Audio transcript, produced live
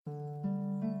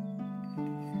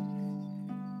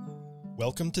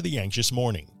Welcome to The Anxious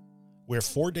Morning, where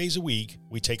 4 days a week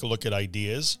we take a look at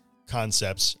ideas,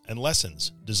 concepts, and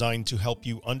lessons designed to help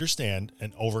you understand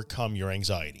and overcome your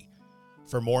anxiety.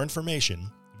 For more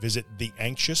information, visit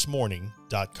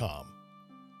theanxiousmorning.com.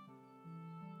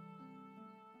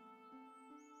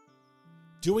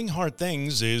 Doing hard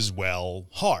things is, well,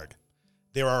 hard.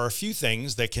 There are a few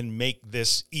things that can make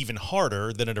this even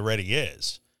harder than it already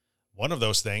is. One of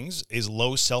those things is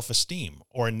low self-esteem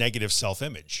or a negative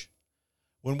self-image.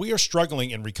 When we are struggling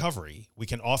in recovery, we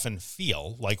can often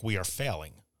feel like we are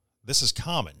failing. This is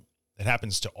common. It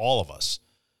happens to all of us.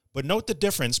 But note the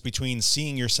difference between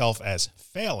seeing yourself as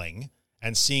failing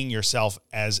and seeing yourself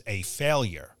as a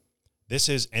failure. This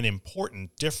is an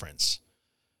important difference.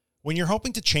 When you're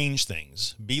hoping to change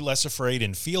things, be less afraid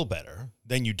and feel better,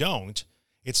 then you don't,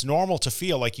 it's normal to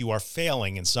feel like you are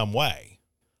failing in some way.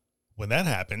 When that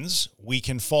happens, we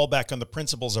can fall back on the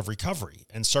principles of recovery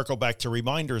and circle back to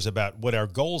reminders about what our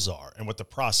goals are and what the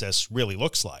process really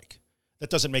looks like.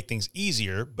 That doesn't make things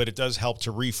easier, but it does help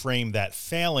to reframe that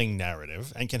failing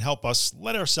narrative and can help us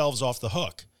let ourselves off the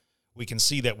hook. We can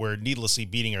see that we're needlessly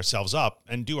beating ourselves up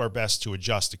and do our best to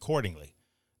adjust accordingly.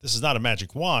 This is not a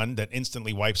magic wand that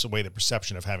instantly wipes away the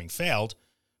perception of having failed,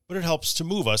 but it helps to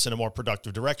move us in a more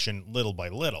productive direction little by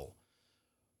little.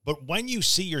 But when you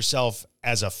see yourself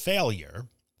as a failure,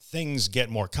 things get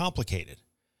more complicated.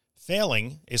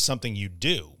 Failing is something you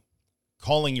do.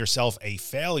 Calling yourself a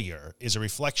failure is a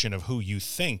reflection of who you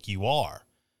think you are.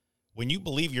 When you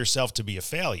believe yourself to be a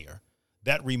failure,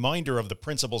 that reminder of the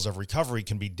principles of recovery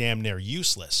can be damn near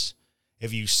useless.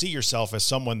 If you see yourself as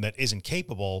someone that isn't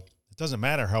capable, it doesn't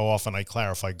matter how often I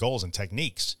clarify goals and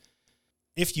techniques.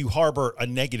 If you harbor a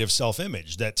negative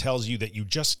self-image that tells you that you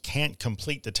just can't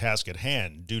complete the task at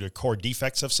hand due to core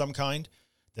defects of some kind,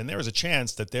 then there is a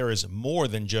chance that there is more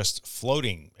than just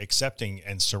floating, accepting,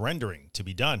 and surrendering to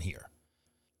be done here.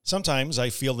 Sometimes I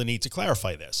feel the need to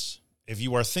clarify this. If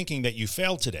you are thinking that you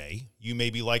failed today, you may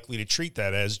be likely to treat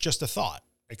that as just a thought,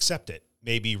 accept it,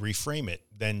 maybe reframe it,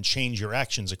 then change your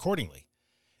actions accordingly.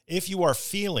 If you are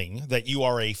feeling that you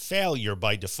are a failure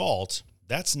by default,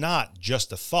 that's not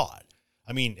just a thought.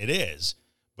 I mean, it is,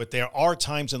 but there are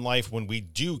times in life when we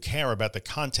do care about the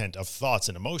content of thoughts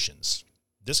and emotions.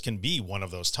 This can be one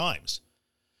of those times.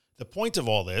 The point of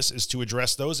all this is to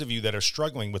address those of you that are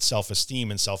struggling with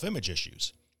self-esteem and self-image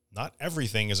issues. Not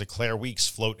everything is a Claire Weeks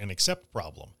float and accept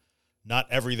problem. Not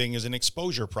everything is an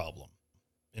exposure problem.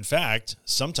 In fact,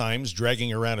 sometimes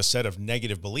dragging around a set of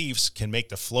negative beliefs can make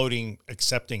the floating,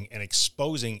 accepting, and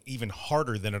exposing even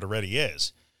harder than it already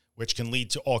is, which can lead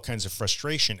to all kinds of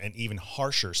frustration and even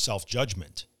harsher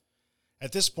self-judgment.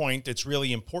 At this point, it's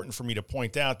really important for me to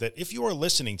point out that if you are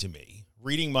listening to me,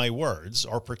 reading my words,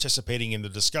 or participating in the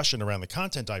discussion around the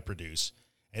content I produce,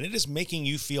 and it is making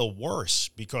you feel worse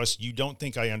because you don't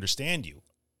think I understand you,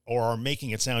 or are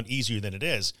making it sound easier than it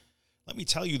is, let me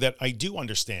tell you that I do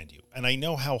understand you, and I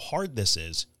know how hard this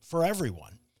is for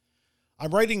everyone.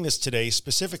 I'm writing this today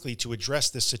specifically to address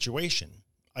this situation.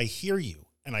 I hear you,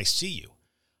 and I see you.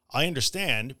 I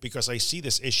understand because I see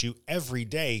this issue every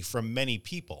day from many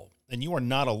people, and you are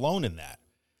not alone in that.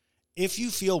 If you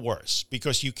feel worse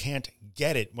because you can't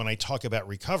get it when I talk about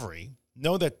recovery,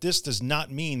 know that this does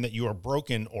not mean that you are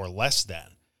broken or less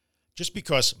than. Just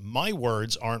because my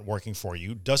words aren't working for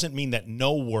you doesn't mean that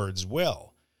no words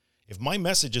will. If my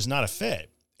message is not a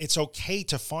fit, it's okay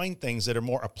to find things that are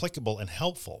more applicable and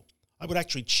helpful. I would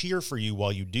actually cheer for you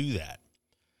while you do that.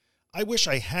 I wish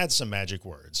I had some magic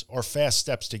words or fast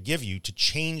steps to give you to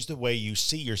change the way you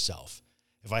see yourself.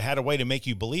 If I had a way to make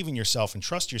you believe in yourself and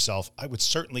trust yourself, I would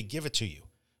certainly give it to you.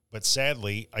 But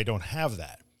sadly, I don't have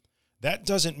that. That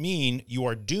doesn't mean you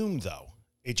are doomed, though.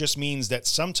 It just means that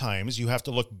sometimes you have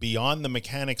to look beyond the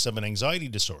mechanics of an anxiety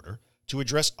disorder to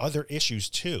address other issues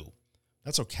too.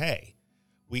 That's okay.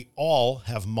 We all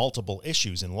have multiple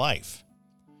issues in life.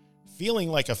 Feeling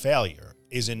like a failure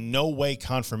is in no way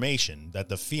confirmation that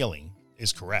the feeling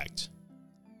is correct.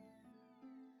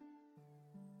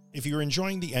 If you're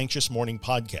enjoying the Anxious Morning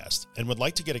podcast and would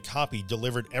like to get a copy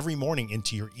delivered every morning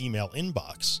into your email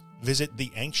inbox, visit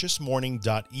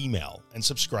theanxiousmorning.email and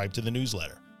subscribe to the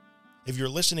newsletter. If you're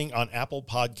listening on Apple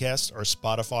Podcasts or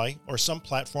Spotify or some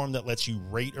platform that lets you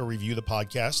rate or review the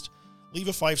podcast, leave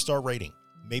a 5-star rating.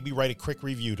 Maybe write a quick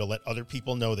review to let other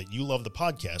people know that you love the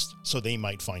podcast so they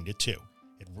might find it too.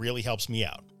 It really helps me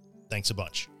out. Thanks a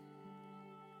bunch.